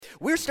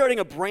We're starting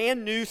a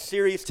brand new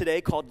series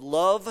today called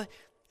Love,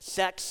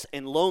 Sex,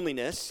 and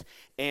Loneliness,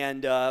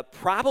 and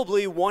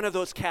probably one of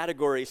those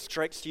categories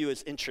strikes you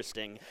as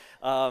interesting.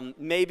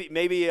 Maybe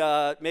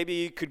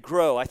you could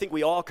grow. I think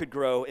we all could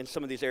grow in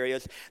some of these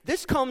areas.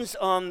 This comes,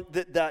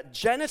 the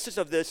genesis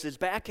of this is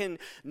back in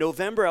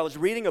November. I was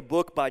reading a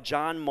book by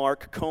John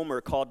Mark Comer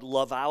called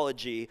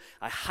Loveology.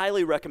 I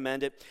highly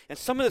recommend it. And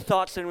some of the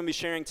thoughts that I'm going to be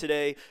sharing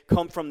today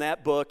come from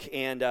that book,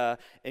 and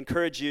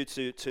encourage you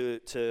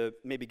to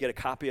maybe get a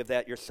copy of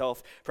that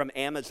yourself from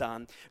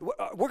Amazon.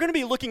 We're going to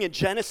be looking at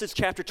Genesis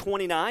chapter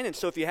 29, and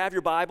so if you have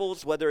your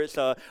Bibles, whether it's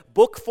a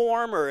book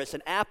form or it's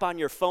an app on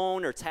your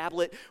phone or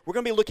tablet, we're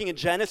going to be looking at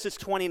Genesis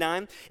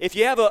 29. If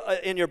you have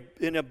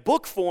in a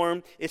book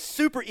form, it's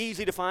super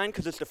easy to find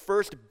because it's the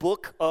first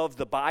book of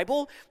the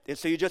Bible, and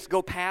so you just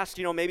go past,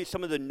 maybe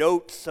some of the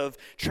notes of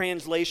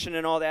translation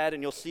and all that,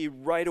 and you'll see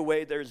right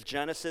away there's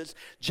Genesis.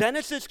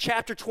 Genesis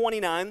chapter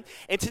 29,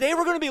 and today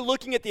we're going to be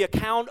looking at the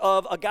account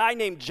of a guy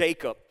named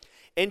Jacob.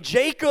 And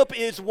Jacob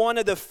is one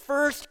of the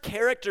first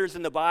characters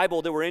in the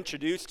Bible that we're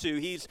introduced to.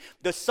 He's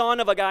the son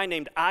of a guy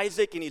named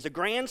Isaac, and he's a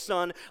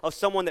grandson of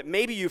someone that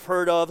maybe you've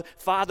heard of,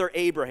 Father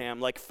Abraham.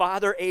 Like,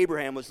 Father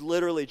Abraham was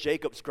literally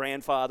Jacob's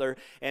grandfather.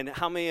 And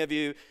how many of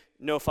you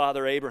know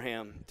Father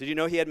Abraham? Did you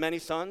know he had many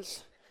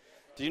sons?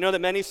 Did you know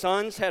that many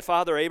sons had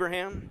Father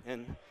Abraham?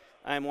 And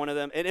I am one of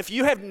them. And if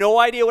you have no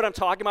idea what I'm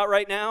talking about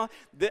right now,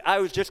 I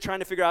was just trying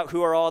to figure out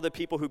who are all the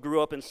people who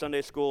grew up in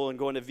Sunday school and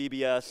going to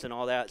VBS and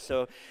all that.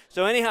 So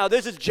anyhow,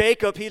 this is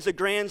Jacob. He's a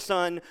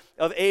grandson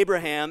of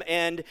Abraham.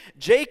 And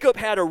Jacob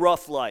had a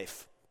rough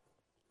life.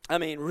 I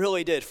mean,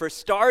 really did. For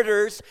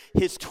starters,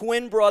 his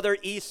twin brother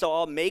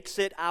Esau makes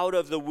it out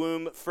of the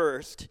womb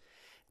first.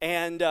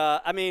 And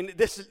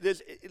this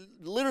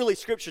literally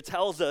Scripture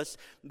tells us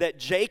that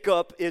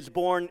Jacob is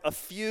born a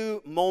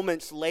few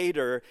moments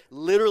later,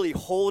 literally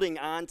holding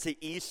on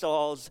to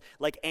Esau's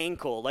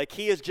ankle, like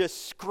he is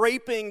just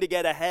scraping to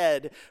get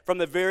ahead from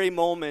the very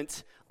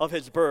moment of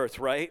his birth,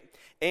 right?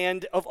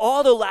 And of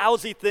all the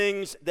lousy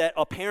things that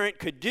a parent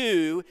could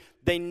do,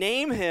 they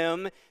name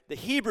him, the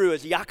Hebrew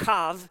is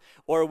Yaakov,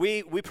 or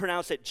we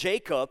pronounce it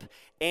Jacob,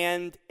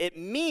 and it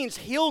means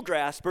heel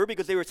grasper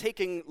because they were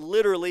taking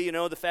literally,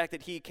 the fact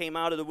that he came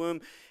out of the womb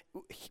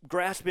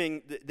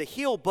grasping the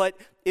heel, but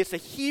it's a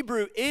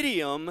Hebrew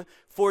idiom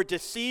for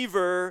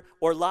deceiver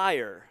or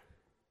liar.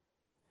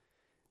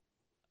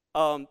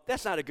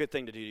 That's not a good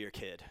thing to do to your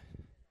kid.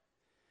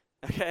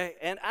 Okay,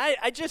 and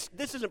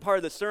this isn't part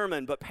of the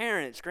sermon, but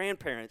parents,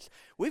 grandparents,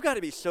 we've got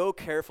to be so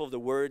careful of the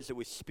words that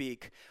we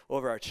speak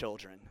over our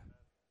children.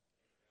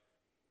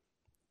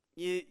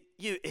 You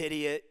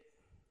idiot.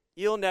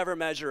 You'll never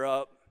measure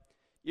up.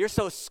 You're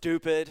so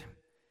stupid.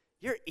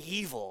 You're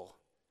evil.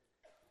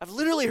 I've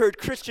literally heard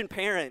Christian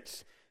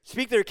parents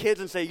speak to their kids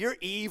and say, you're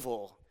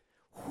evil.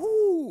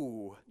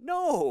 Whoo,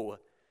 no.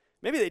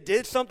 Maybe they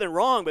did something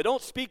wrong, but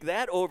don't speak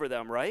that over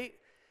them, right?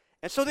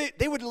 And so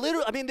they would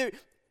literally,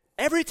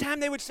 every time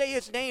they would say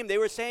his name, they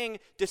were saying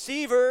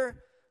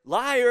deceiver,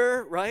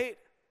 liar, right?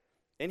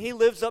 And he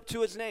lives up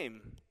to his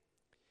name.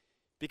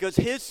 Because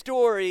his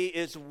story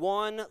is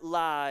one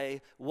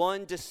lie,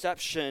 one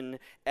deception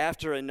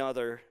after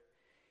another.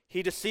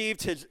 He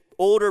deceived his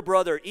older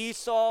brother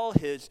Esau,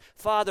 his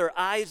father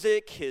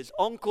Isaac, his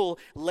uncle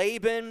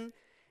Laban,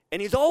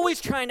 and he's always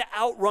trying to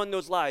outrun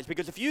those lies.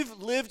 Because if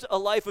you've lived a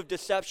life of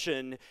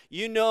deception,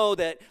 you know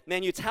that,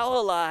 you tell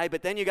a lie,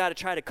 but then you got to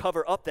try to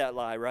cover up that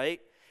lie, right?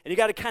 And you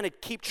got to kind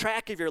of keep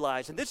track of your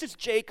lies. And this is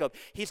Jacob.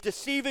 He's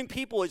deceiving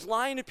people. He's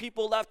lying to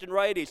people left and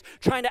right. He's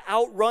trying to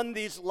outrun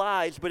these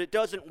lies, but it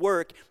doesn't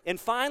work. And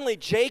finally,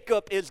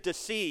 Jacob is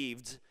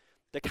deceived.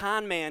 The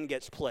con man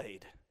gets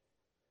played.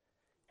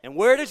 And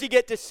where does he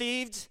get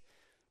deceived?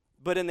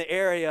 But in the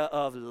area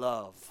of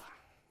love.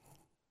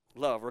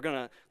 Love. We're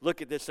going to look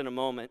at this in a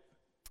moment.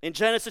 In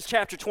Genesis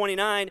chapter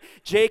 29,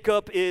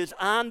 Jacob is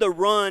on the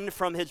run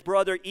from his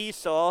brother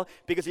Esau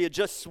because he had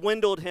just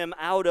swindled him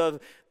out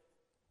of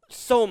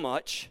so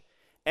much,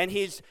 and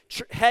he's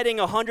heading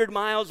 100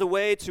 miles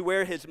away to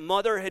where his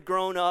mother had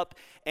grown up,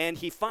 and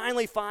he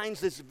finally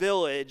finds this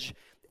village,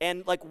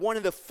 and one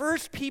of the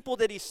first people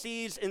that he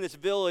sees in this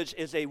village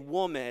is a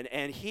woman,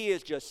 and he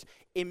is just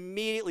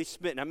immediately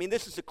smitten.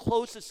 This is the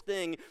closest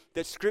thing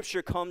that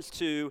Scripture comes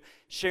to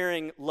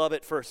sharing love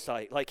at first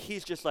sight.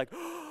 He's just like,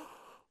 oh,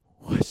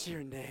 what's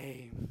your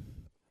name?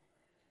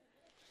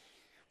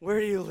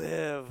 Where do you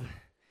live?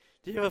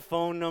 Do you have a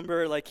phone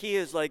number? He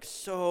is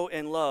so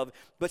in love.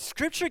 But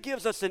Scripture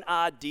gives us an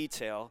odd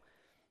detail.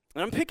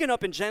 And I'm picking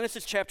up in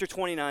Genesis chapter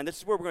 29. This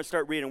is where we're going to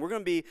start reading. We're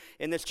going to be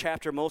in this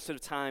chapter most of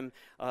the time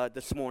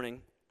this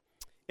morning.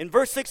 In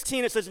verse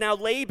 16, it says, now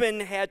Laban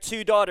had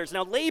 2 daughters.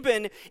 Now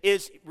Laban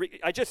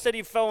I just said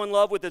he fell in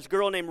love with this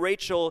girl named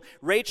Rachel.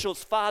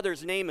 Rachel's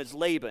father's name is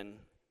Laban.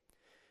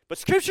 But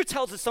Scripture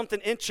tells us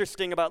something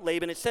interesting about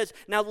Laban. It says,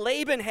 now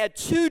Laban had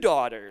 2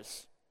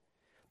 daughters.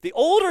 The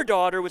older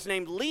daughter was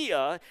named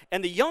Leah,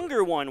 and the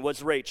younger one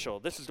was Rachel.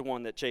 This is the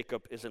one that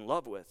Jacob is in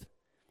love with.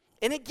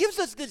 And it gives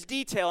us this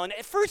detail. And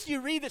at first you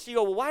read this, you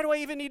go, well, why do I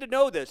even need to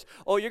know this?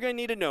 Oh, you're going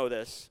to need to know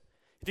this.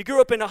 If you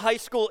grew up in a high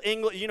school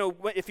English,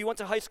 if you went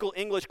to high school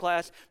English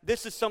class,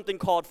 this is something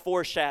called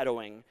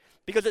foreshadowing.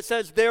 Because it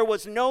says, there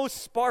was no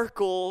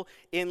sparkle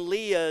in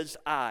Leah's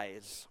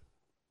eyes.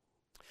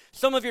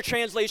 Some of your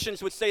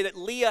translations would say that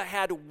Leah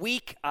had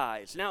weak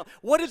eyes. Now,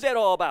 what is that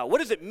all about? What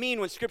does it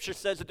mean when Scripture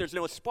says that there's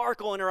no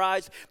sparkle in her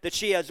eyes, that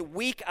she has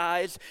weak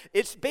eyes?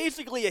 It's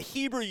basically a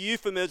Hebrew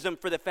euphemism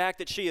for the fact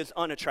that she is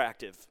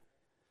unattractive.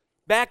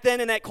 Back then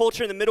in that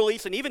culture in the Middle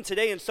East, and even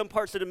today in some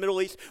parts of the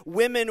Middle East,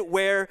 women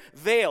wear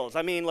veils.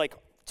 I mean, like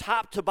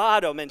top to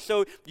bottom. And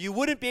so you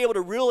wouldn't be able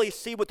to really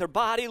see what their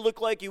body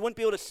looked like. You wouldn't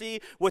be able to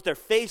see what their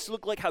face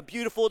looked like, how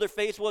beautiful their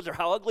face was or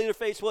how ugly their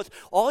face was.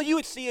 All you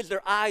would see is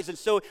their eyes. And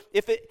so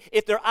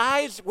if their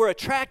eyes were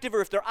attractive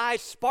or if their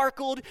eyes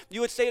sparkled, you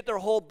would say that their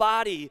whole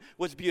body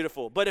was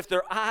beautiful. But if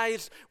their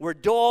eyes were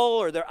dull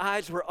or their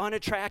eyes were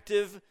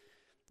unattractive,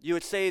 you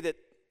would say that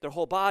their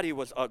whole body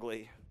was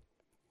ugly.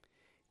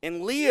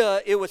 And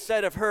Leah, it was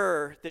said of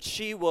her that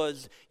she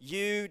was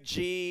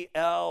ugly.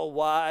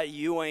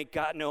 You ain't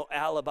got no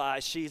alibi.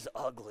 She's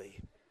ugly.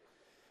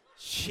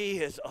 She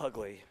is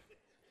ugly.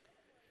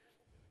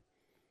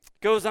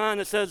 Goes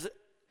on, it says,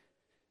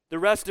 the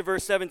rest of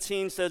verse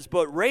 17 says,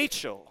 but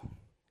Rachel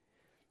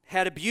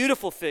had a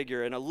beautiful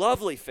figure and a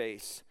lovely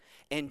face,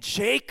 and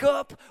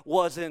Jacob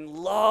was in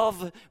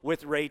love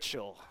with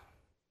Rachel.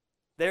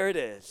 There it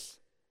is.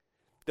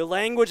 The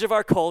language of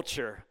our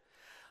culture.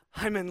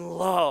 I'm in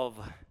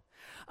love.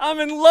 I'm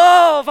in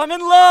love. I'm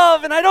in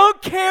love, and I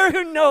don't care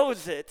who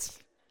knows it.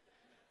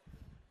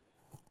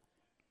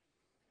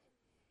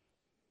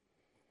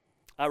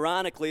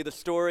 Ironically, the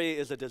story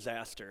is a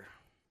disaster.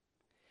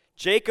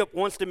 Jacob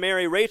wants to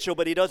marry Rachel,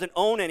 but he doesn't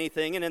own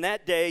anything, and in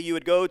that day, you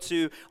would go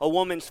to a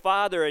woman's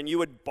father, and you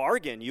would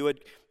bargain.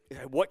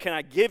 What can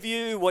I give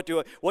you? What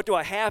do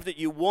I have that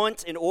you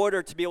want in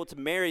order to be able to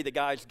marry the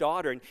guy's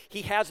daughter? And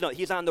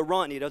he's on the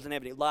run. He doesn't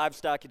have any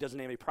livestock. He doesn't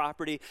have any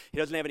property. He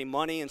doesn't have any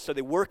money. And so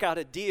they work out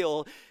a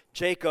deal,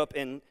 Jacob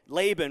and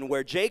Laban,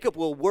 where Jacob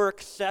will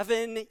work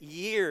 7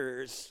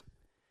 years.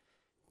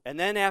 And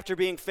then after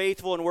being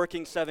faithful and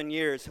working 7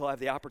 years, he'll have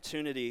the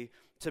opportunity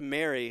to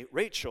marry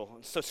Rachel.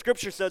 And so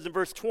Scripture says in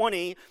verse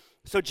 20,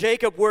 so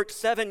Jacob worked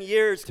 7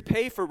 years to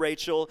pay for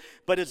Rachel,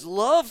 but his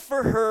love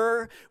for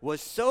her was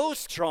so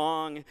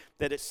strong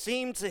that it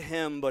seemed to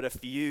him but a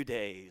few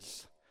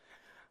days.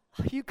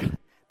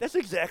 That's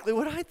exactly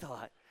what I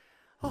thought.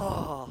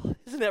 Oh,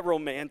 isn't that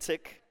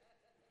romantic?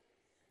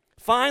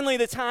 Finally,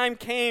 the time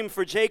came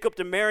for Jacob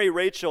to marry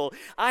Rachel.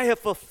 I have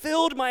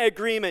fulfilled my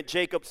agreement,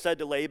 Jacob said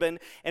to Laban.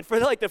 And for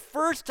the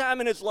first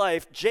time in his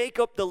life,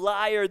 Jacob, the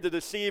liar, the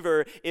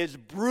deceiver, is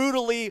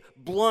brutally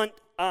blunt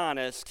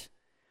honest.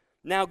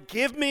 Now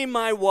give me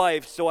my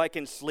wife so I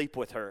can sleep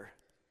with her.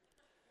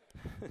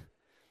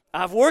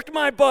 I've worked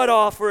my butt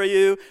off for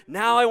you.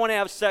 Now I want to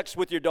have sex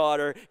with your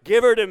daughter.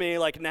 Give her to me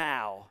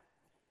now.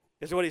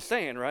 Is what he's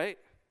saying, right?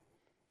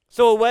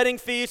 So a wedding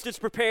feast is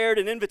prepared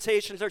and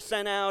invitations are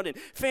sent out and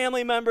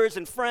family members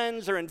and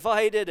friends are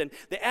invited and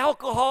the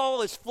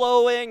alcohol is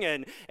flowing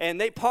and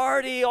they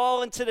party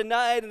all into the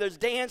night and there's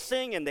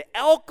dancing and the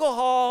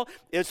alcohol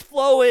is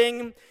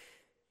flowing.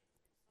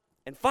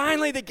 And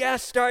finally the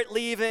guests start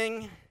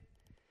leaving.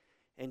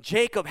 And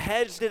Jacob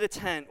heads to the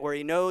tent where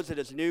he knows that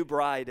his new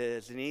bride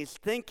is, and he's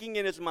thinking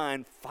in his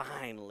mind,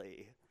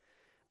 finally,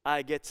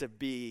 I get to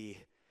be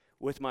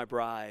with my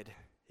bride.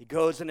 He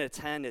goes into the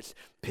tent, it's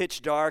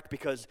pitch dark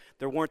because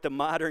there weren't the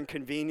modern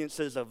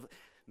conveniences of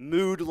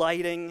mood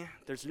lighting.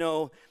 There's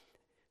no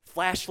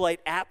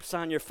flashlight apps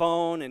on your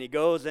phone, and he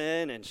goes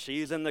in, and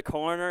she's in the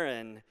corner,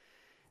 and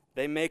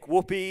they make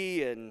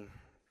whoopee, and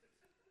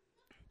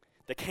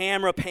the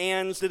camera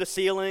pans to the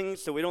ceiling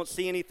so we don't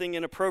see anything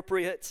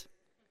inappropriate.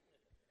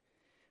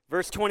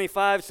 Verse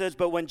 25 says,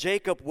 but when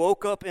Jacob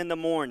woke up in the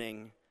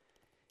morning,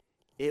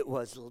 it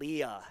was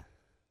Leah,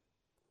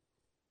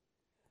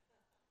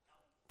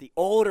 the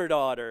older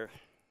daughter.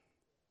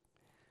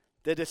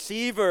 The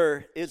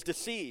deceiver is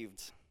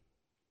deceived.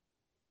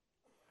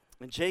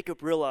 And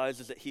Jacob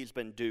realizes that he's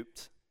been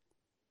duped.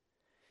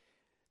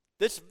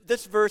 This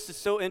verse is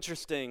so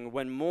interesting.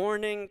 When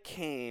morning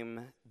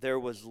came, there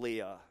was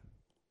Leah.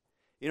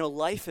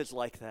 Life is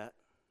like that.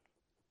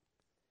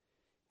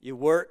 You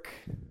work,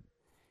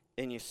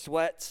 and you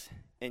sweat,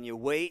 and you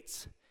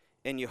wait,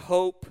 and you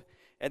hope,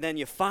 and then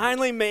you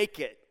finally make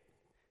it.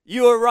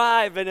 You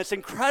arrive, and it's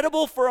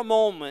incredible for a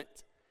moment,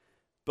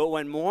 but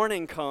when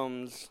morning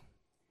comes,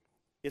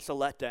 it's a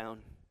letdown,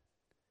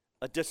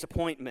 a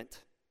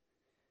disappointment.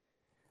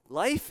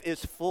 Life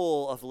is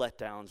full of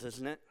letdowns,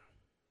 isn't it?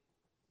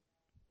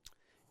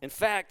 In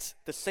fact,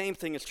 the same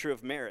thing is true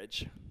of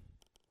marriage.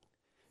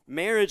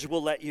 Marriage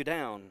will let you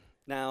down.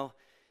 Now,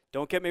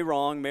 don't get me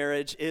wrong,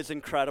 marriage is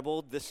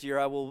incredible. This year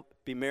I will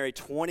be married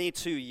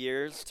 22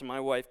 years to my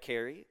wife,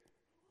 Carrie.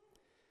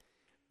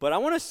 But I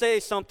want to say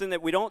something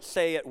that we don't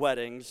say at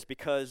weddings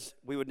because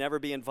we would never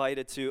be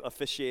invited to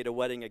officiate a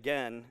wedding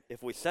again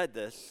if we said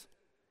this.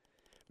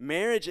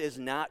 Marriage is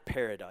not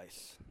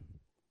paradise.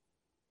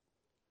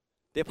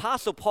 The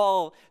Apostle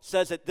Paul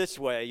says it this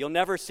way. You'll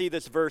never see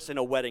this verse in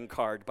a wedding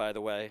card, by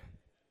the way.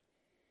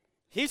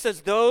 He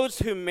says, those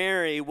who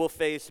marry will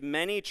face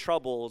many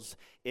troubles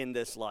in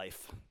this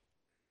life.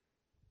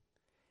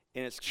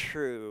 And it's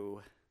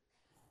true,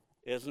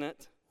 isn't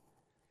it?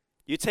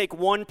 You take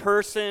one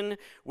person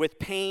with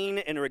pain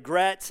and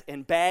regret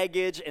and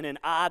baggage and an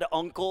odd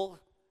uncle,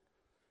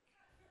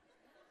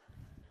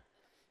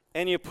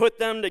 and you put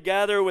them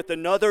together with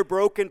another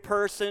broken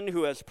person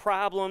who has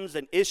problems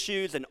and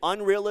issues and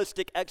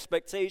unrealistic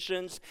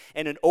expectations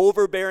and an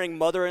overbearing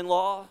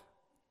mother-in-law,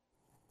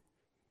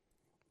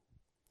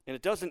 and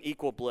it doesn't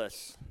equal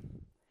bliss.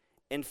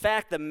 In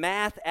fact, the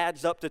math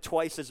adds up to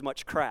twice as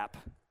much crap.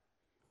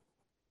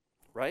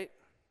 Right?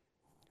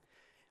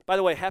 By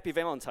the way, happy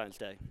Valentine's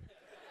Day.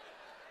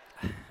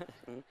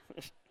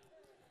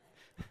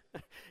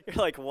 You're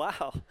like,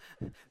 wow,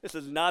 this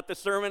is not the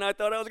sermon I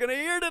thought I was going to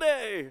hear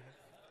today.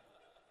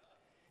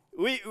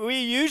 We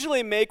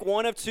usually make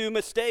one of two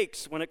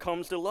mistakes when it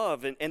comes to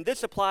love. And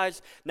this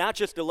applies not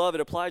just to love,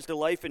 it applies to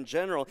life in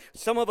general.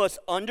 Some of us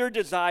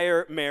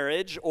under-desire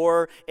marriage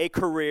or a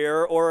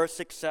career or a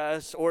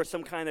success or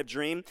some kind of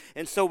dream,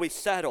 and so we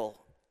settle.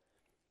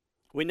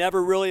 We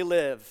never really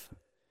live.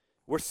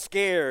 We're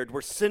scared, we're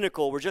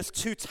cynical, we're just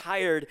too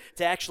tired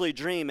to actually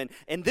dream.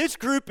 And this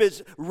group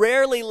is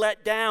rarely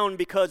let down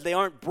because they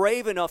aren't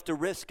brave enough to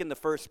risk in the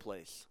first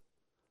place.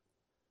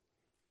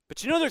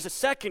 But you know there's a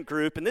second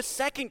group, and this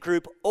second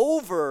group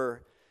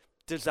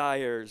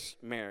over-desires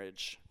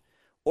marriage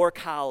or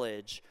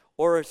college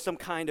or some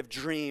kind of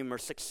dream or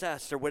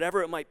success or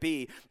whatever it might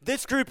be.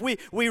 This group, we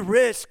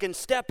risk and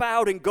step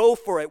out and go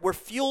for it. We're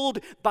fueled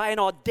by an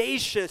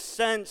audacious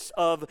sense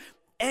of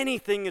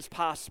anything is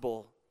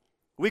possible.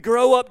 We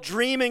grow up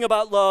dreaming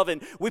about love,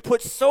 and we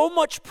put so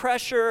much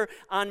pressure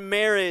on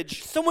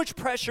marriage, so much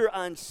pressure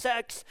on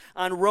sex,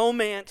 on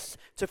romance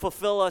to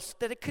fulfill us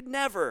that it could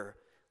never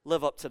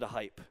live up to the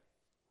hype.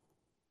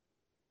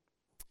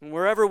 And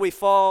wherever we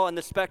fall on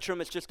the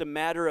spectrum, it's just a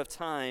matter of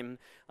time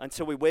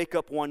until we wake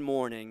up one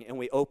morning and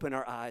we open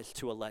our eyes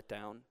to a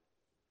letdown,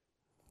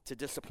 to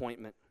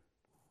disappointment.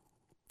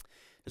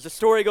 As the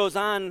story goes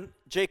on,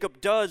 Jacob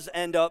does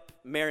end up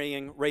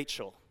marrying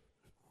Rachel.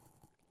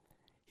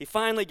 He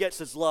finally gets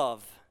his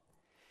love.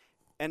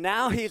 And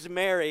now he's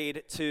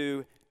married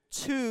to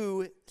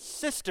two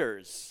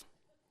sisters.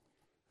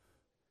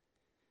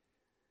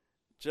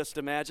 Just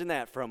imagine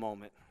that for a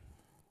moment.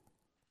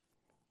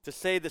 To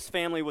say this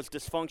family was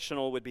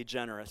dysfunctional would be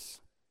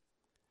generous.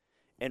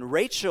 And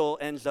Rachel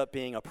ends up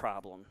being a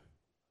problem.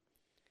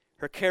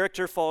 Her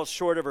character falls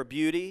short of her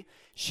beauty.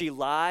 She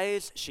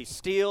lies, she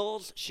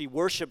steals, she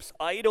worships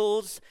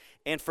idols,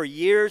 and for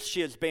years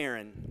she is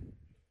barren.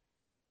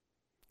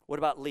 What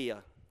about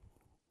Leah?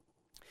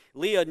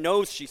 Leah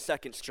knows she's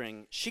second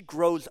string. She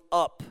grows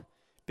up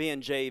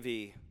being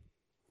JV.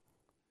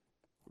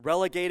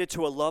 Relegated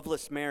to a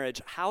loveless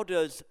marriage, how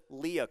does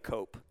Leah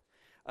cope?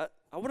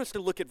 I want us to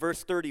look at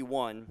verse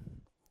 31.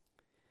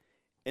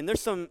 And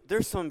there's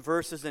some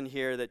verses in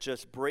here that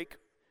just break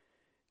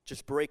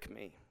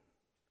me.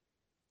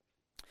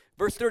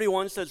 Verse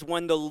 31 says,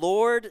 when the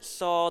Lord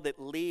saw that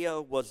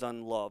Leah was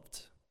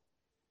unloved.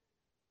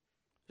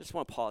 Just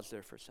want to pause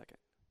there for a second.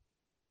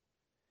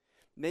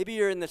 Maybe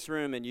you're in this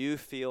room and you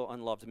feel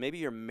unloved. Maybe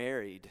you're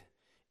married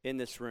in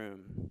this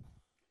room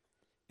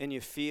and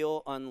you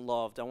feel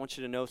unloved. I want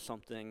you to know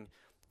something.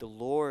 The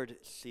Lord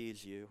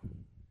sees you.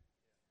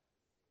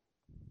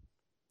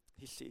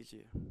 He sees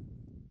you.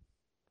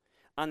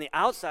 On the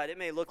outside, it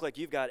may look like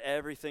you've got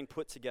everything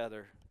put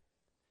together.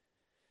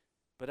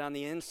 But on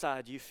the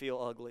inside, you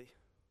feel ugly.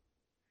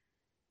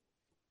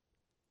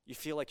 You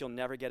feel like you'll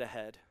never get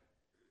ahead.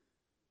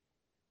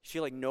 You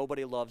feel like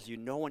nobody loves you.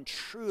 No one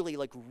truly,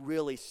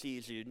 really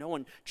sees you. No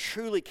one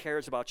truly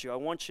cares about you. I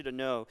want you to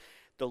know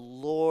the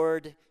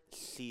Lord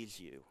sees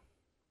you.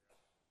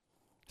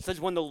 It says,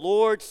 when the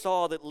Lord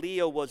saw that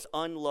Leah was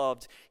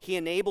unloved, he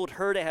enabled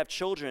her to have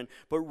children,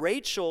 but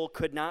Rachel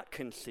could not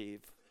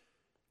conceive.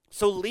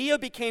 So Leah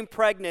became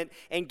pregnant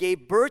and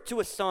gave birth to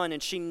a son,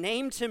 and she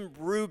named him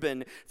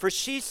Reuben, for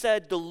she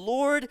said, the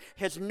Lord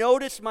has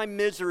noticed my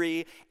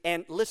misery,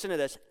 and listen to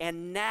this,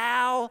 and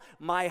now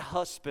my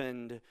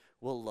husband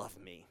will love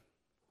me.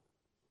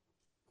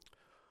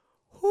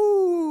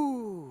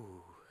 Whoo!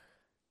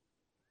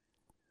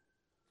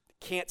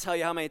 Can't tell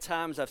you how many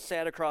times I've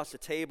sat across the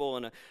table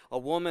and a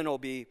woman will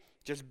be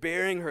just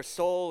bearing her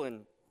soul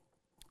and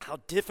how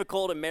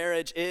difficult a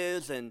marriage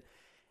is, and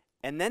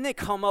then they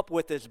come up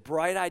with this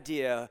bright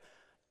idea,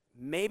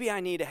 maybe I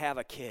need to have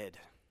a kid.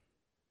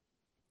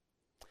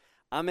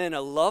 I'm in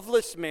a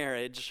loveless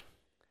marriage.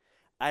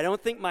 I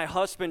don't think my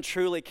husband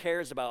truly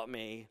cares about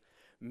me.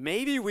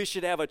 Maybe we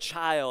should have a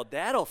child.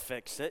 That'll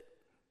fix it.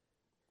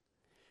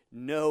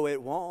 No,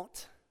 it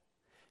won't.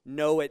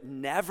 No, it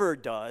never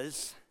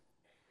does.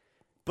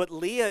 But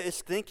Leah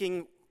is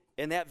thinking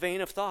in that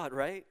vein of thought,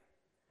 right?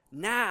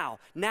 Now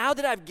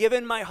that I've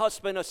given my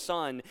husband a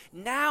son,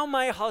 now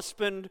my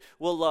husband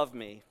will love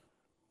me.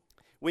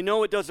 We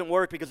know it doesn't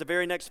work because the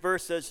very next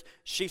verse says,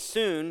 she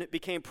soon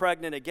became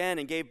pregnant again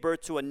and gave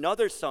birth to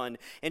another son,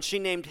 and she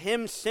named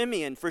him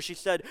Simeon, for she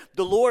said,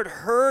 the Lord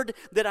heard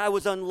that I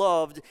was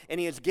unloved, and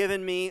he has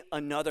given me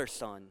another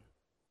son.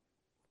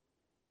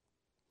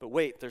 But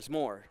wait, there's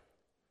more.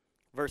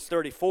 Verse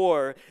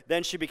 34,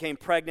 then she became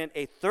pregnant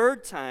a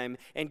third time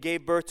and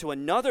gave birth to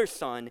another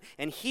son,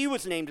 and he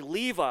was named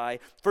Levi,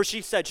 for she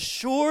said,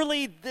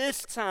 surely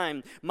this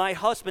time my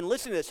husband,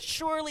 listen to this,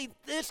 surely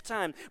this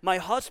time my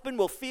husband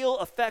will feel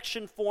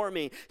affection for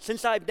me,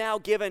 since I've now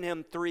given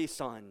him 3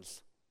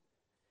 sons.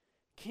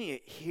 Can you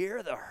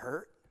hear the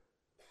hurt?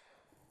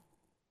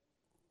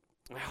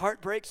 My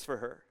heart breaks for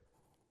her.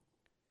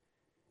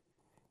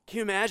 Can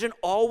you imagine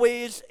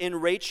always in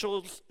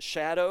Rachel's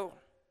shadow?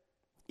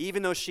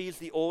 Even though she's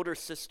the older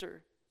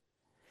sister.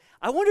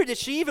 I wonder, did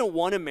she even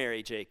want to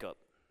marry Jacob?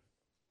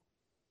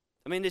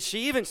 I mean, did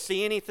she even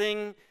see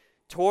anything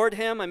toward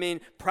him? I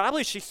mean,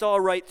 probably she saw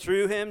right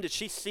through him. Did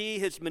she see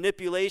his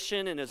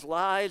manipulation and his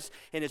lies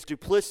and his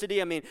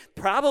duplicity? I mean,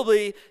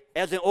 probably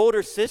as an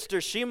older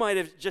sister, she might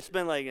have just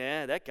been like,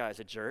 that guy's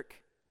a jerk.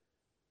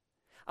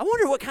 I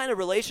wonder what kind of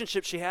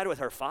relationship she had with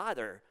her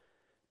father,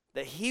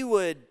 that he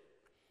would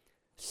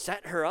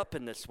set her up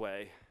in this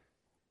way.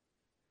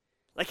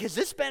 Like, has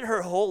this been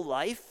her whole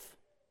life?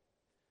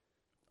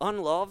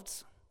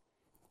 Unloved,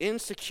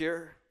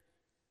 insecure,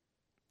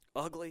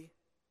 ugly.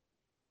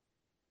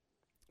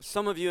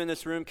 Some of you in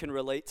this room can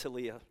relate to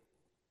Leah.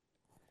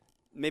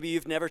 Maybe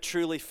you've never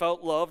truly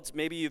felt loved.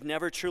 Maybe you've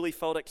never truly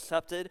felt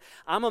accepted.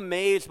 I'm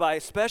amazed by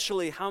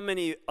especially how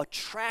many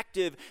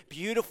attractive,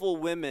 beautiful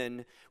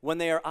women, when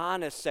they are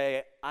honest,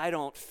 say, I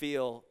don't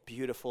feel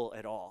beautiful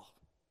at all.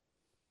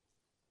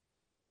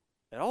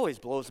 It always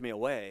blows me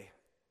away.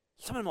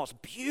 Some of the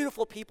most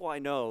beautiful people I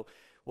know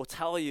will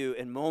tell you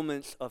in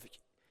moments of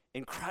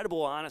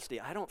incredible honesty,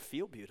 I don't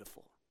feel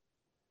beautiful.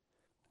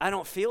 I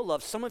don't feel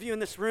loved. Some of you in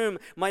this room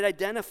might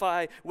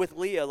identify with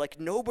Leah,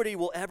 like nobody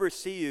will ever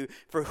see you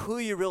for who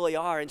you really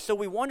are. And so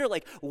we wonder,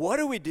 like, what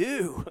do we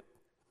do?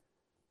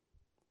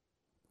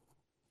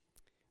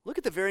 Look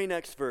at the very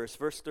next verse,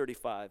 verse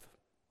 35.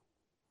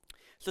 It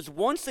says,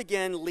 once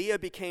again, Leah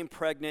became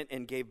pregnant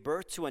and gave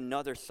birth to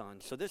another son.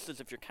 So this is,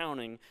 if you're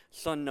counting,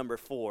 son number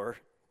 4.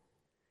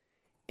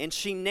 And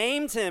she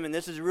named him, and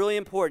this is really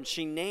important,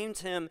 she named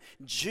him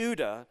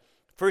Judah,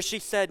 for she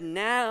said,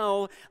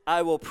 now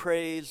I will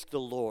praise the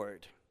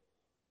Lord.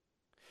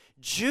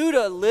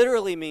 Judah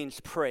literally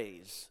means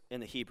praise in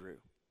the Hebrew.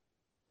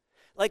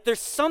 Like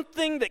there's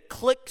something that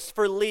clicks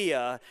for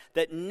Leah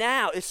that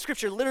now,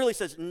 Scripture literally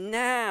says,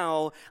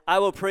 now I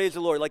will praise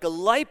the Lord. Like a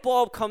light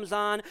bulb comes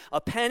on,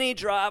 a penny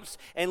drops,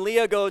 and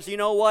Leah goes, you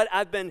know what?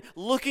 I've been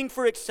looking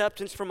for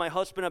acceptance from my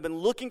husband. I've been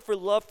looking for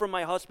love from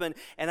my husband,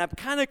 and I've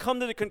kind of come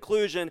to the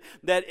conclusion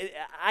that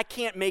I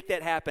can't make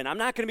that happen. I'm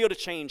not going to be able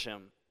to change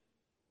him.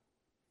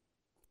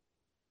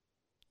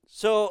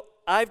 So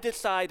I've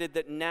decided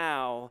that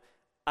now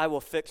I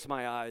will fix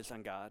my eyes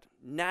on God.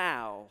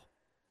 Now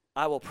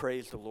I will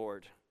praise the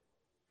Lord.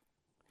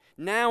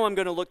 Now I'm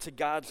going to look to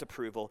God's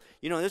approval.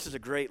 You know, this is a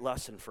great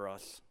lesson for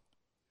us.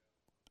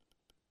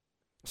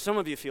 Some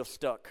of you feel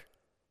stuck.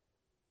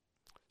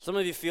 Some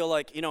of you feel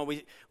like, you know,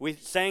 we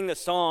sang the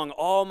song,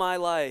 all my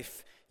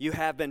life you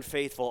have been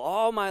faithful.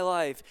 All my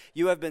life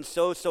you have been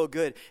so, so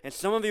good. And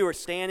some of you are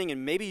standing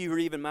and maybe you were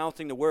even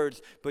mouthing the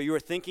words, but you were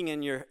thinking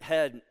in your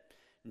head,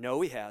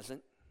 no, he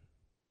hasn't.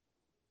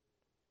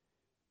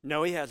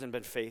 No, he hasn't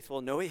been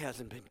faithful. No, he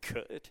hasn't been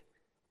good.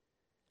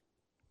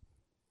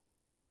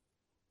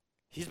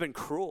 He's been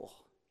cruel.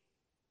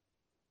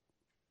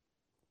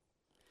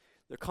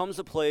 There comes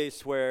a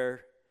place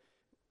where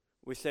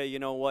we say, you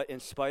know what, in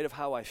spite of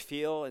how I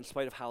feel, in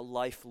spite of how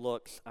life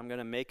looks, I'm going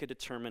to make a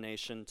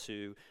determination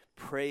to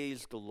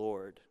praise the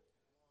Lord.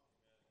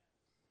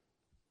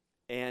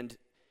 And,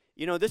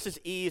 you know, this is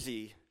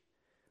easy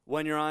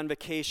when you're on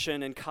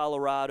vacation in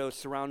Colorado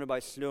surrounded by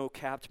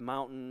snow-capped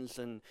mountains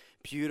and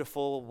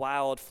beautiful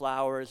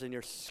wildflowers, and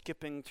you're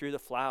skipping through the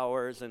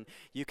flowers and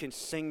you can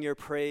sing your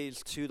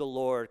praise to the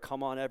Lord.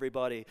 Come on,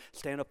 everybody,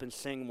 stand up and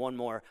sing one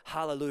more.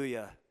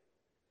 Hallelujah.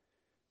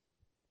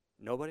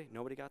 Nobody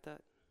got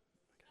that?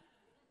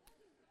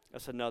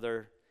 That's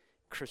another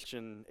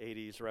Christian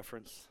 80s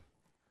reference.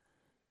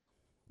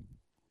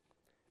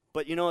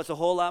 But you know, it's a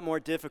whole lot more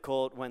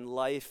difficult when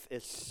life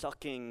is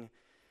sucking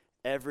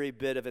every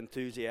bit of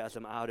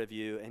enthusiasm out of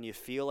you and you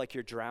feel like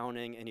you're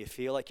drowning and you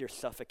feel like you're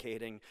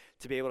suffocating,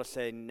 to be able to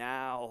say,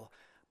 now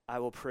I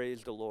will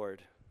praise the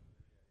Lord.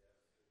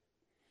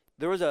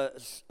 There was a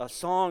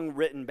song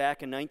written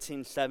back in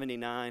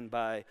 1979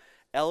 by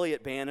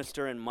Elliot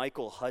Bannister and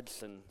Michael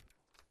Hudson.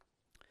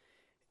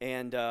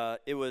 And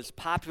it was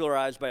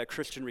popularized by a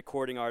Christian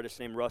recording artist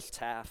named Russ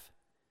Taff.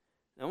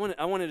 I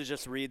wanted to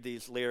just read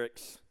these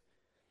lyrics.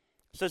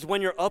 It says,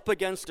 when you're up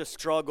against a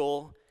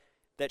struggle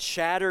that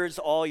shatters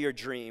all your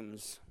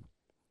dreams,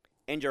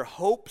 and your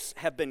hopes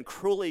have been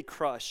cruelly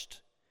crushed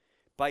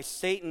by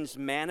Satan's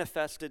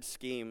manifested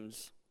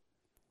schemes,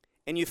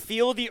 and you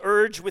feel the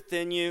urge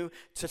within you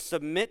to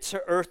submit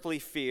to earthly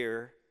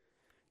fear,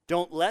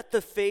 Don't let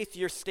the faith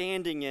you're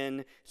standing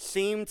in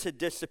seem to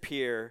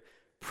disappear.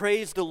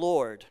 Praise the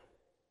Lord.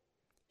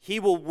 He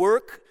will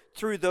work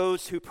through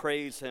those who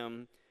praise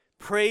him.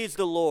 Praise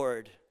the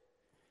Lord.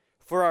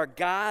 For our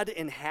God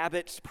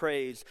inhabits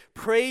praise.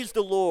 Praise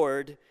the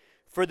Lord.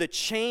 For the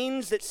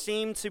chains that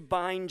seem to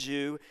bind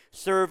you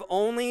serve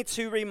only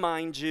to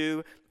remind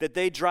you that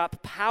they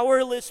drop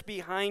powerless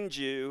behind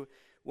you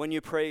when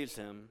you praise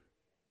him.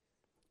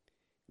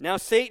 Now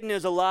Satan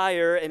is a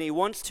liar, and he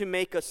wants to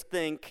make us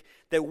think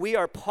that we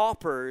are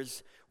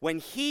paupers when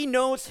he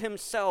knows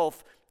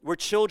himself we're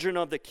children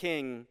of the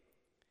King.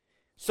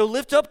 So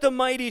lift up the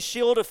mighty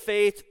shield of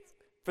faith,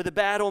 for the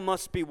battle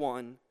must be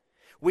won.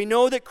 We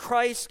know that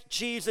Christ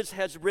Jesus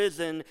has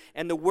risen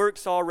and the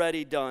work's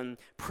already done.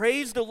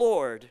 Praise the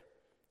Lord.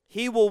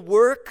 He will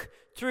work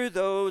through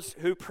those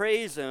who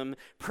praise him.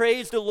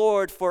 Praise the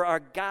Lord, for our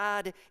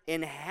God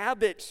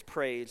inhabits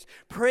praise.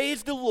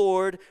 Praise the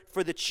Lord,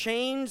 for the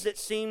chains that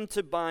seem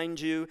to bind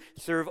you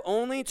serve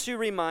only to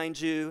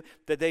remind you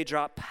that they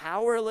drop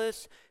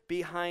powerless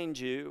behind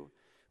you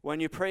when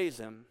you praise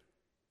him.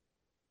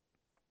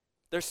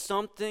 There's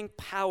something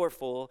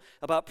powerful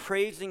about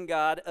praising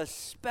God,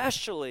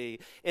 especially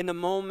in the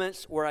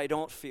moments where I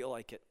don't feel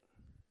like it.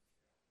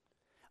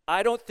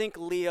 I don't think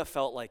Leah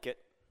felt like it.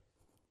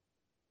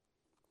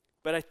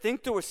 But I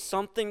think there was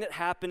something that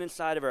happened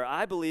inside of her.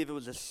 I believe it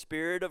was the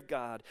Spirit of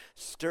God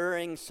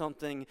stirring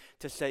something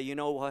to say, you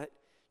know what?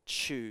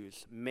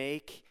 Choose.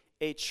 Make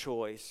a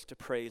choice to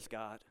praise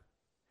God.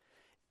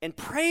 And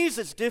praise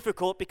is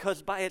difficult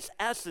because by its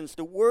essence,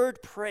 the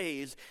word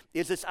praise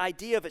is this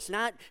idea of it's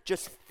not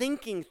just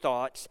thinking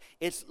thoughts.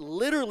 It's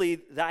literally,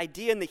 the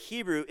idea in the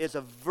Hebrew is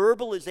a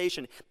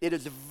verbalization. It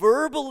is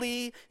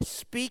verbally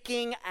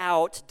speaking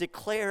out,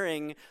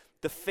 declaring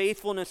the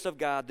faithfulness of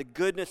God, the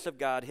goodness of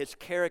God, his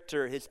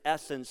character, his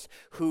essence,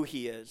 who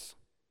he is.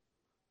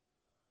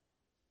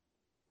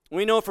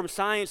 We know from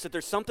science that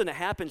there's something that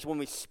happens when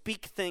we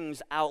speak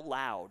things out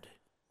loud.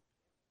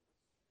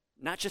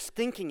 Not just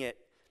thinking it,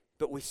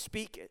 but we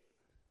speak it.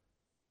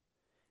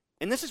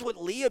 And this is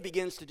what Leah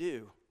begins to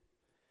do.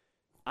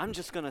 I'm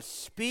just going to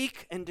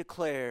speak and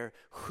declare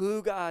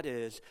who God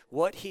is,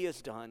 what he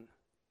has done,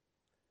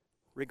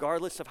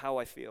 regardless of how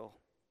I feel.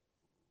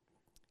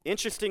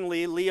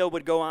 Interestingly, Leah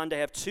would go on to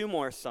have 2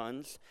 more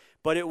sons,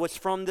 but it was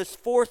from this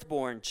 4th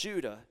born,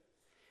 Judah.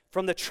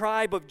 From the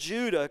tribe of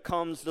Judah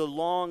comes the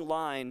long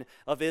line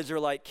of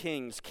Israelite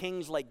kings,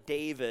 kings like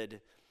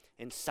David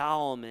and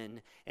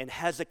Solomon and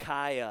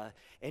Hezekiah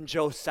and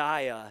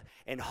Josiah,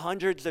 and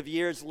hundreds of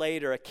years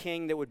later, a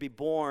king that would be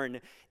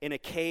born in a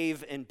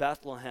cave in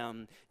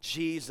Bethlehem,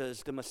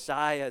 Jesus, the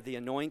Messiah, the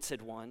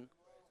anointed one.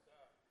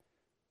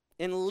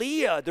 And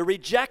Leah, the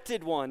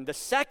rejected one, the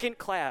second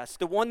class,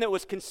 the one that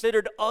was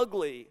considered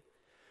ugly,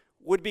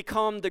 would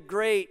become the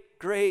great,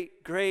 I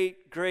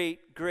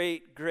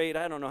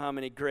don't know how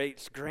many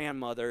greats,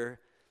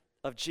 grandmother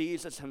of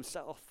Jesus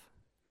himself.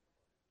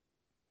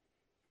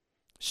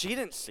 She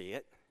didn't see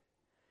it.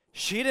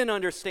 She didn't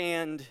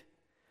understand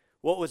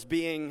what was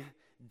being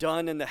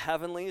done in the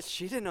heavenlies.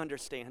 She didn't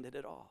understand it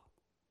at all.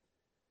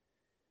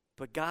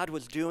 But God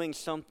was doing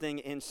something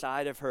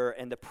inside of her,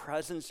 and the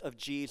presence of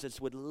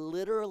Jesus would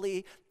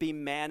literally be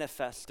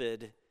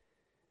manifested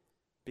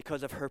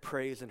because of her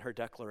praise and her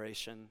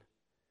declaration.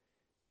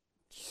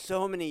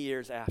 So many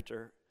years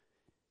after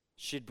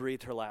she'd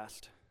breathed her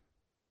last.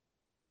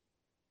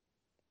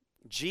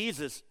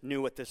 Jesus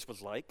knew what this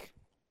was like.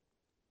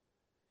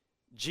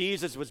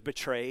 Jesus was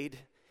betrayed.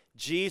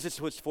 Jesus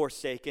was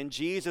forsaken.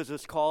 Jesus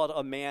was called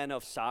a man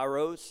of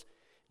sorrows.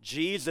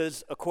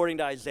 Jesus, according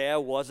to Isaiah,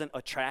 wasn't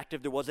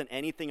attractive. There wasn't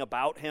anything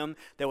about him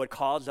that would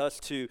cause us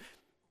to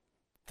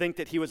think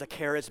that he was a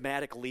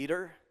charismatic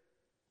leader.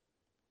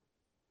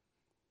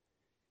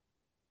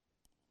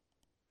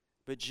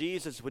 But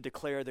Jesus would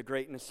declare the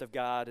greatness of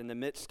God in the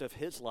midst of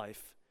his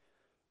life.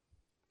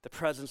 The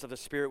presence of the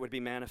Spirit would be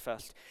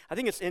manifest. I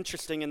think it's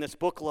interesting in this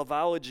book,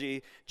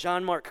 Loveology,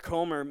 John Mark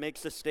Comer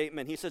makes this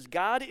statement. He says,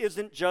 God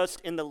isn't just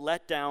in the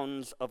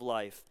letdowns of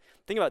life.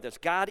 Think about this.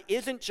 God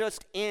isn't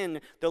just in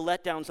the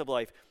letdowns of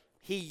life.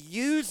 He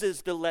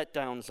uses the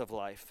letdowns of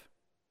life.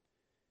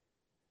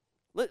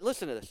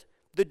 Listen to this.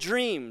 The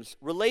dreams,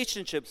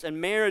 relationships, and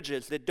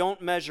marriages that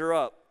don't measure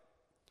up.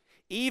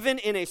 Even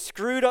in a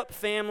screwed up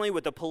family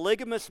with a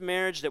polygamous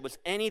marriage that was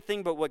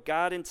anything but what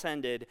God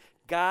intended,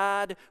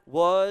 God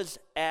was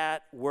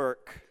at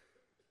work.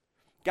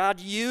 God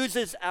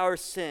uses our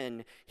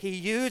sin. He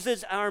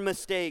uses our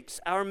mistakes,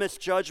 our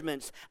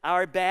misjudgments,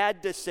 our bad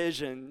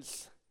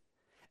decisions.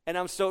 And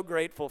I'm so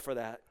grateful for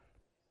that.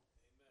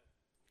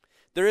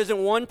 There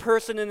isn't one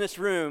person in this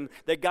room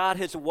that God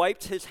has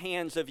wiped his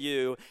hands of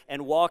you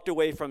and walked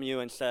away from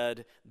you and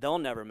said, they'll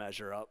never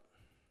measure up.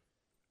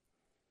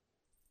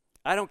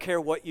 I don't care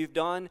what you've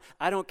done.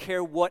 I don't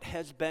care what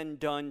has been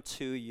done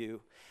to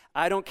you.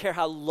 I don't care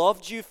how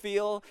loved you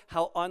feel,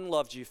 how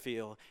unloved you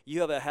feel.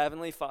 You have a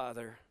heavenly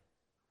Father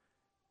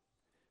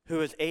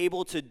who is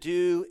able to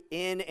do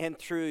in and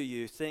through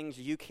you things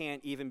you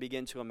can't even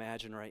begin to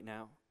imagine right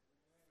now.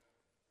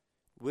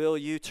 Will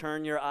you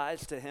turn your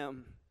eyes to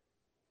him?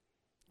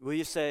 Will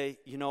you say,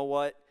 you know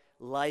what?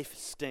 Life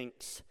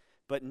stinks,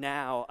 but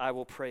now I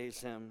will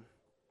praise him.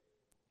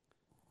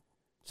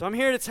 So I'm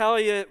here to tell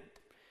you,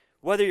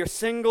 whether you're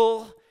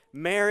single,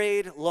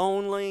 married,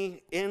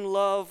 lonely, in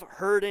love,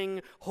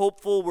 hurting,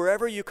 hopeful,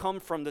 wherever you come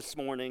from this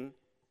morning,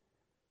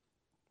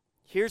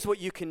 here's what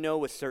you can know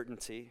with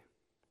certainty.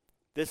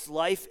 This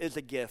life is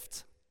a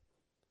gift.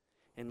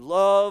 And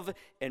love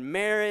and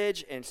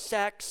marriage and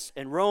sex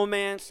and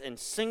romance and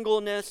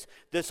singleness,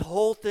 this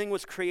whole thing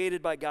was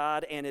created by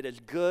God, and it is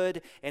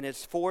good and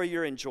it's for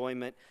your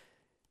enjoyment.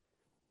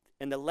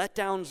 And the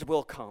letdowns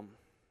will come.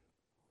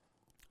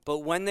 But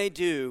when they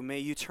do, may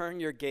you turn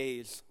your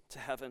gaze to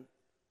heaven.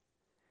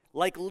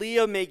 Like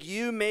Leah, may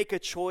you make a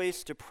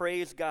choice to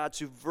praise God,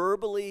 to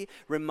verbally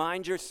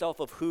remind yourself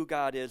of who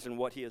God is and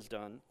what he has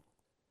done.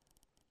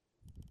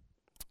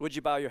 Would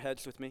you bow your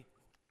heads with me?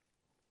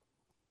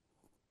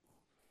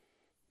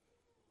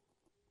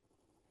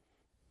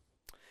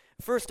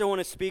 First, I want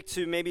to speak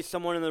to maybe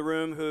someone in the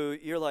room who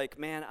you're like,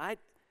 man,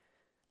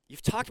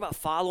 you've talked about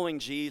following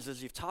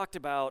Jesus. You've talked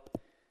about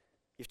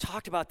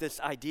this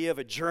idea of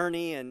a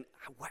journey, and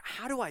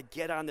how do I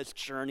get on this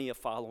journey of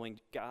following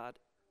God?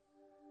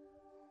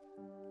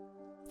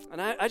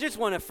 And I just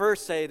want to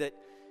first say that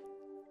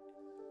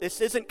this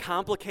isn't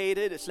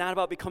complicated. It's not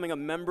about becoming a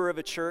member of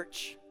a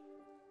church.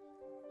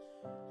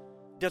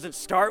 It doesn't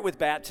start with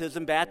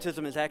baptism.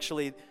 Baptism is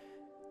actually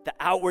the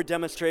outward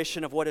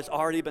demonstration of what has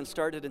already been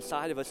started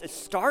inside of us. It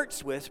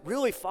starts with,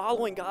 really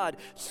following God,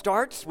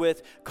 starts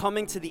with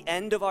coming to the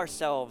end of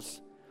ourselves,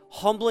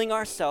 humbling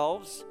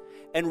ourselves,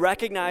 and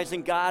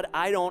recognizing, God,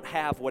 I don't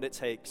have what it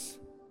takes.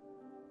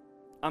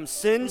 I'm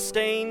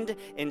sin-stained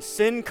and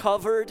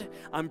sin-covered.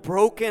 I'm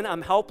broken.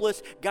 I'm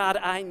helpless. God,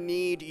 I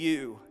need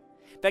you.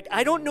 In fact,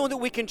 I don't know that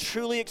we can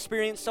truly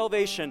experience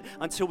salvation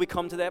until we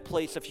come to that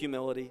place of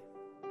humility.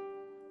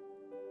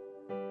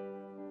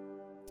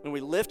 And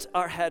we lift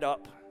our head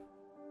up.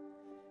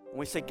 And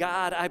we say,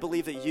 God, I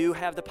believe that you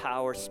have the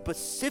power,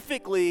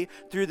 specifically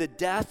through the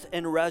death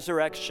and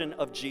resurrection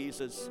of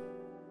Jesus.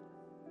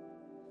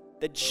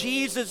 That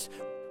Jesus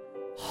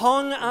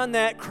hung on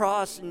that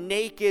cross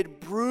naked,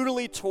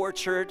 brutally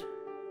tortured,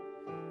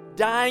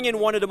 dying in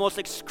one of the most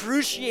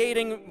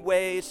excruciating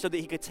ways so that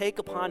he could take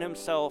upon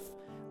himself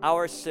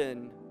our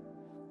sin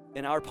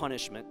and our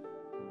punishment.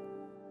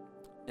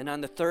 And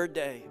on the third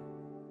day,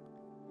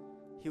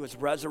 he was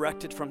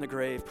resurrected from the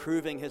grave,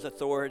 proving his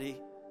authority,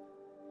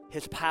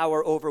 his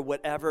power over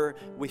whatever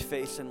we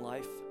face in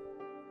life.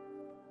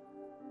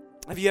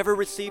 Have you ever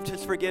received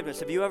his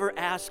forgiveness? Have you ever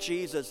asked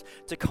Jesus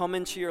to come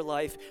into your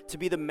life, to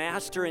be the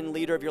master and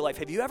leader of your life?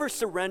 Have you ever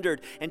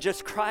surrendered and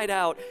just cried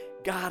out,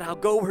 God, I'll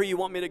go where you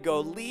want me to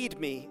go. Lead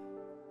me.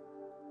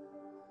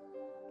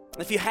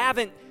 If you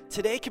haven't,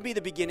 today can be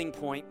the beginning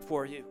point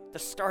for you, the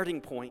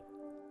starting point.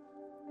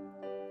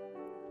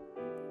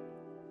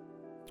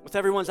 With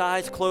everyone's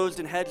eyes closed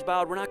and heads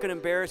bowed, we're not going to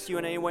embarrass you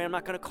in any way. I'm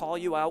not going to call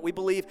you out. We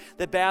believe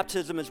that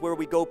baptism is where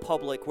we go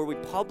public, where we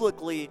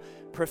publicly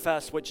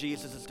profess what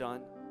Jesus has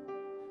done.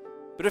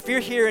 But if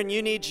you're here and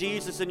you need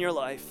Jesus in your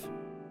life,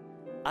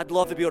 I'd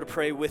love to be able to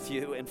pray with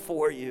you and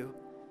for you.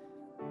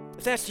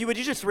 If that's you, would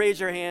you just raise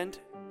your hand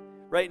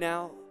right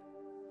now?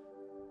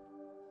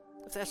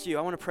 If that's you,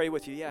 I want to pray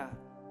with you. Yeah.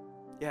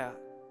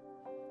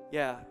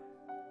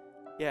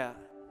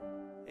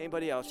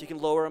 Anybody else? You can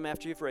lower them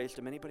after you've raised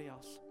them. Anybody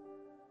else?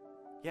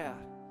 Yeah.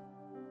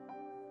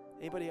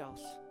 Anybody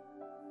else?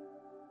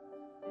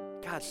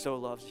 God so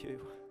loves you.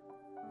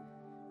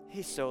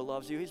 He so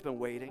loves you. He's been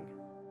waiting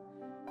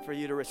for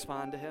you to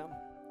respond to him.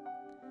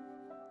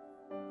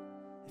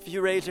 If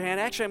you raise your hand,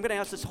 actually, I'm going to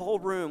ask this whole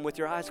room with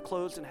your eyes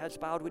closed and heads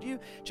bowed, would you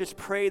just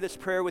pray this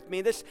prayer with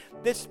me? This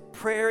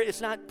prayer is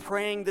not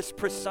praying this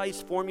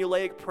precise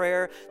formulaic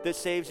prayer that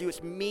saves you.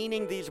 It's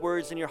meaning these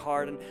words in your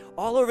heart. And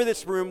all over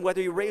this room,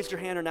 whether you raised your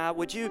hand or not,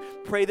 would you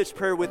pray this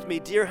prayer with me?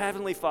 Dear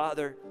Heavenly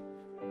Father,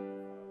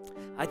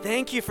 I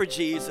thank you for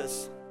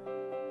Jesus.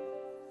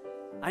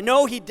 I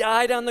know he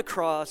died on the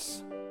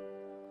cross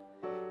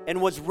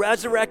and was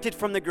resurrected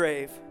from the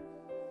grave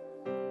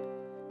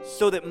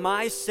so that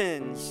my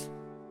sins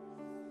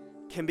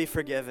can be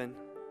forgiven.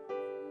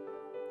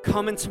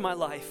 Come into my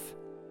life.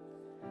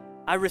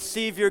 I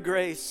receive your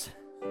grace.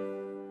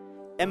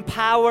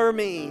 Empower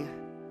me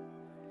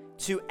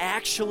to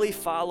actually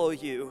follow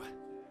you.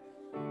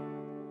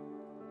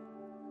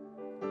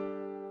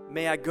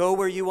 May I go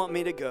where you want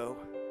me to go.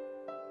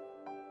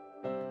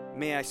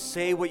 May I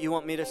say what you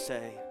want me to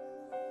say.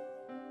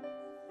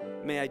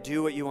 May I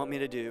do what you want me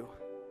to do.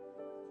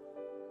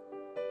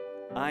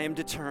 I am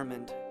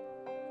determined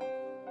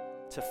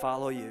to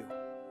follow you.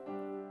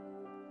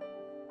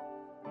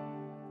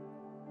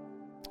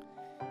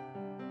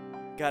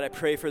 God, I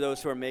pray for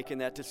those who are making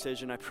that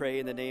decision. I pray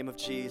in the name of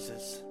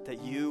Jesus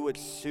that you would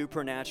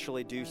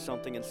supernaturally do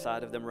something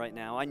inside of them right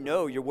now. I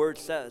know your word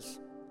says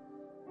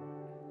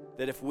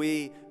that if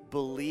we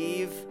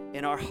believe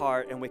in our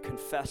heart and we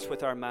confess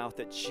with our mouth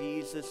that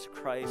Jesus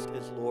Christ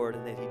is Lord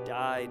and that he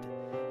died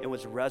and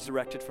was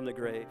resurrected from the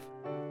grave,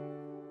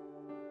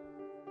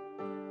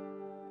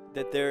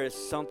 that there is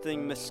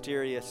something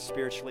mysterious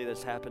spiritually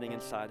that's happening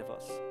inside of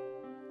us.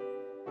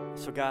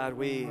 So God,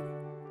 we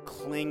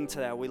cling to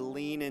that. We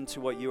lean into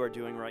what you are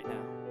doing right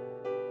now.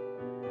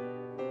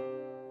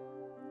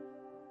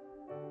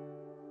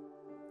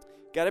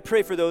 God, I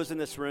pray for those in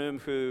this room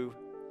who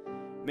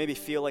maybe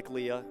feel like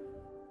Leah.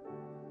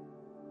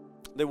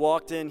 They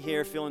walked in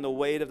here feeling the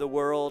weight of the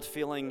world,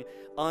 feeling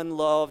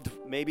unloved,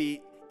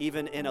 maybe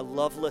even in a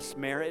loveless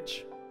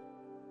marriage.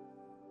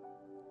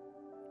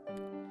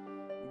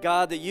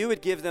 God, that you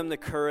would give them the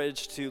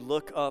courage to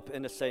look up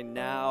and to say,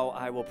 now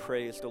I will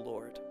praise the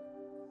Lord.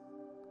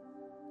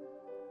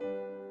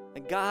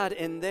 And God,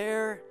 in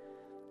their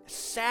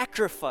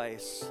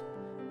sacrifice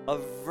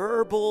of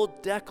verbal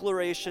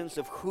declarations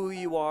of who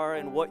you are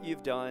and what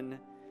you've done,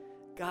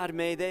 God,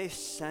 may they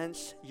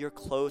sense your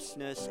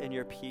closeness and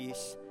your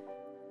peace.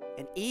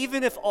 And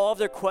even if all of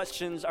their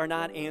questions are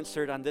not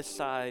answered on this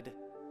side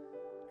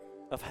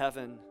of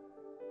heaven,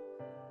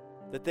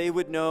 that they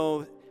would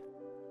know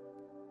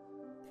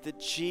that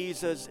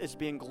Jesus is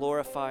being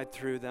glorified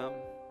through them,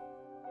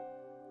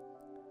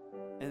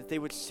 and that they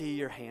would see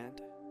your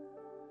hand.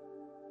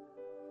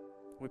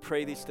 We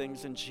pray these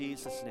things in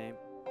Jesus' name.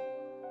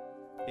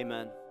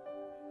 Amen.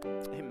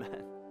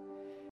 Amen.